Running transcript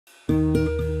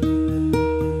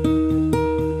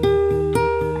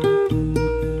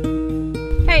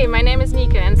Hey, my name is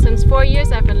Nika, and since 4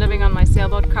 years I've been living on my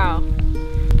sailboat Karl.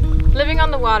 Living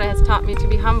on the water has taught me to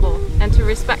be humble and to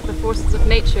respect the forces of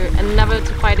nature and never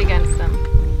to fight against them.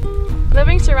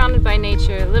 Living surrounded by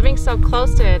nature, living so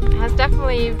close to it, has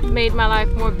definitely made my life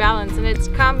more balanced, and it's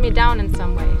calmed me down in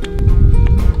some way.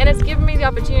 And it's given me the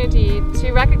opportunity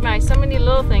to recognize so many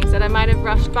little things that I might have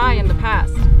rushed by in the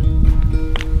past.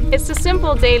 It's the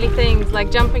simple daily things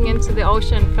like jumping into the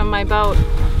ocean from my boat,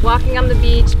 walking on the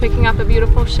beach, picking up a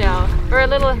beautiful shell, or a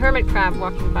little hermit crab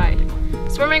walking by,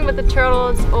 swimming with the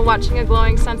turtles, or watching a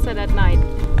glowing sunset at night.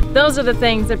 Those are the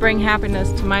things that bring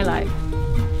happiness to my life.